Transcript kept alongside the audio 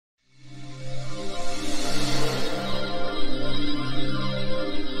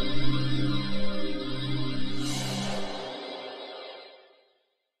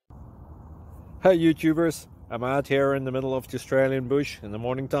Hey YouTubers, I'm out here in the middle of the Australian bush in the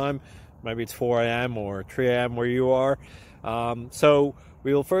morning time. Maybe it's 4 a.m. or 3 a.m. where you are. So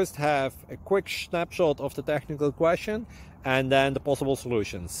we'll first have a quick snapshot of the technical question and then the possible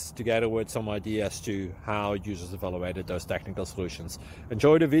solutions, together with some ideas to how users evaluated those technical solutions.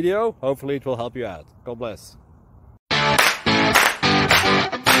 Enjoy the video, hopefully it will help you out. God bless.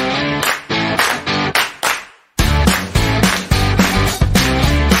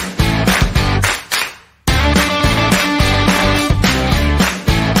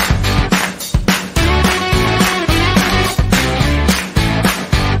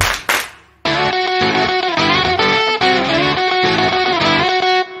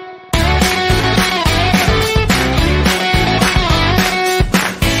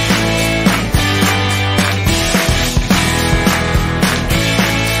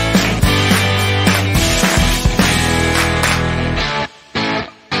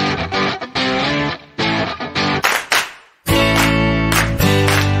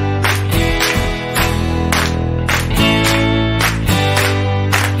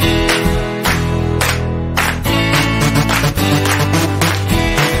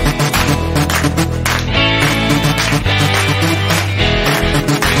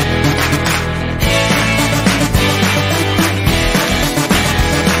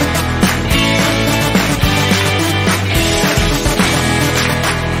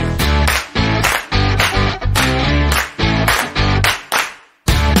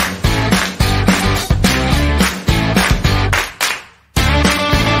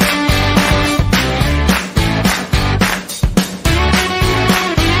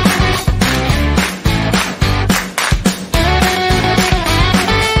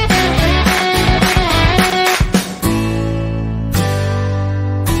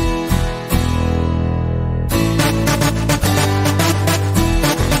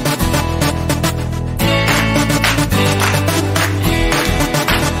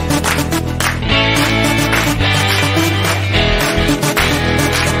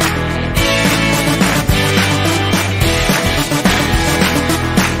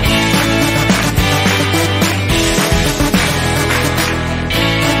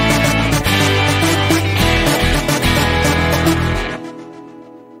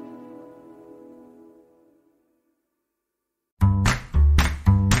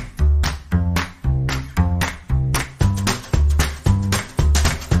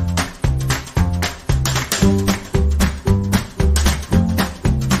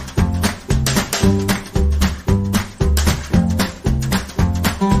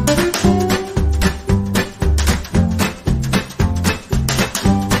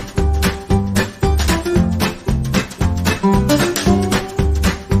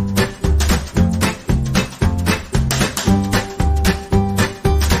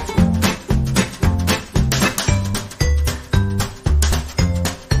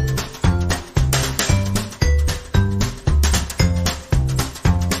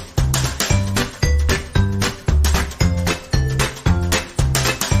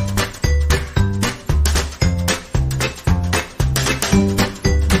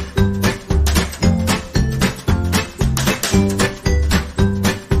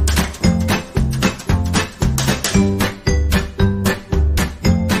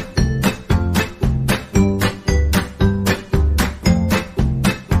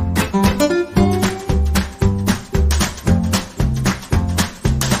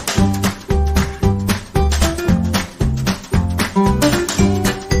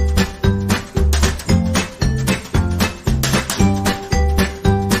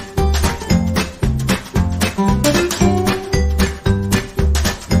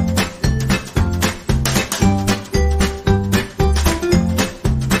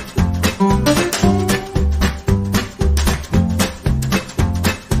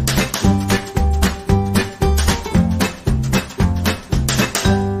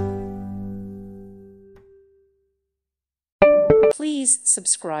 Please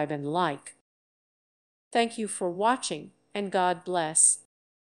subscribe and like. Thank you for watching, and God bless.